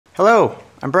Hello,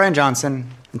 I'm Brian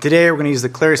Johnson, and today we're going to use the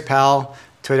Clarius Pal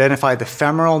to identify the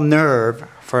femoral nerve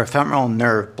for a femoral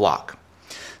nerve block.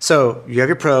 So you have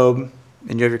your probe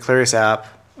and you have your Clarius app.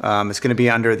 It's going to be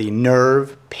under the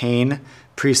nerve pain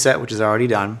preset, which is already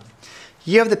done.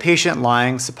 You have the patient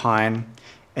lying supine,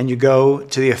 and you go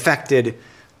to the affected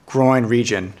groin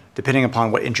region, depending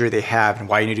upon what injury they have and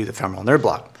why you need to do the femoral nerve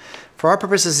block. For our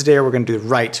purposes today, we're going to do the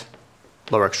right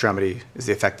lower extremity is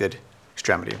the affected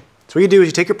extremity. So what you do is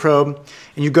you take your probe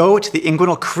and you go to the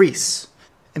inguinal crease.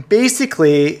 And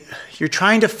basically, you're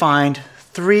trying to find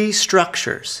 3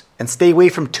 structures and stay away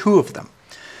from 2 of them.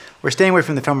 We're staying away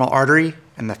from the femoral artery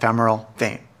and the femoral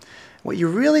vein. What you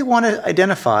really want to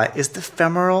identify is the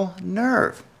femoral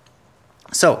nerve.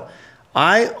 So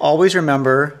I always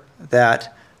remember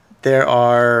that there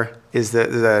is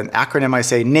an acronym I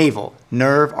say naval,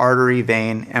 nerve, artery,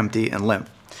 vein, empty, and lymph.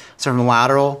 So from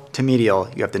lateral to medial,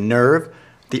 you have the nerve,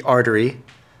 the artery,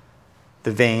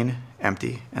 the vein,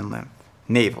 empty, and lymph,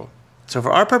 naval. So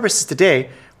for our purposes today,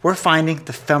 we're finding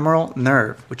the femoral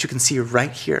nerve, which you can see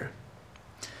right here.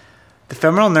 The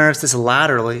femoral nerve sits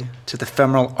laterally to the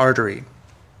femoral artery.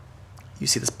 You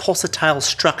see this pulsatile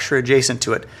structure adjacent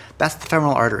to it. That's the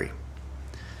femoral artery.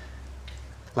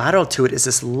 Lateral to it is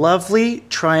this lovely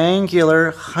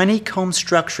triangular honeycomb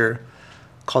structure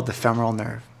called the femoral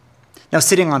nerve. Now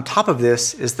sitting on top of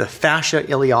this is the fascia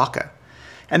iliaca.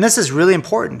 And this is really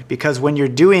important because when you're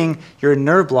doing your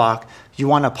nerve block, you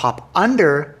want to pop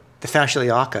under the fascia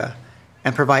iliaca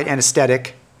and provide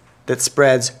anesthetic that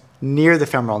spreads near the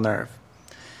femoral nerve.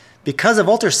 Because of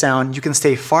ultrasound, you can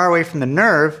stay far away from the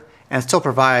nerve and still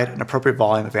provide an appropriate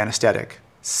volume of anesthetic,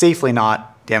 safely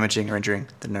not damaging or injuring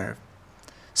the nerve.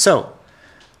 So,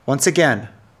 once again,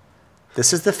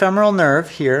 this is the femoral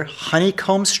nerve here,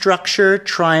 honeycomb structure,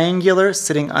 triangular,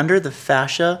 sitting under the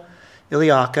fascia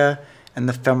iliaca and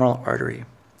the femoral artery.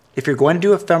 If you're going to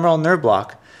do a femoral nerve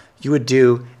block, you would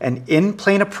do an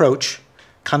in-plane approach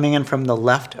coming in from the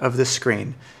left of the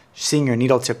screen, seeing your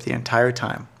needle tip the entire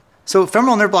time. So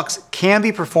femoral nerve blocks can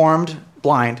be performed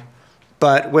blind,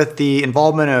 but with the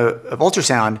involvement of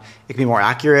ultrasound, it can be more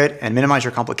accurate and minimize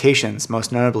your complications,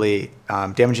 most notably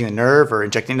damaging the nerve or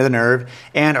injecting into the nerve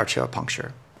and arterial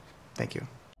puncture. Thank you.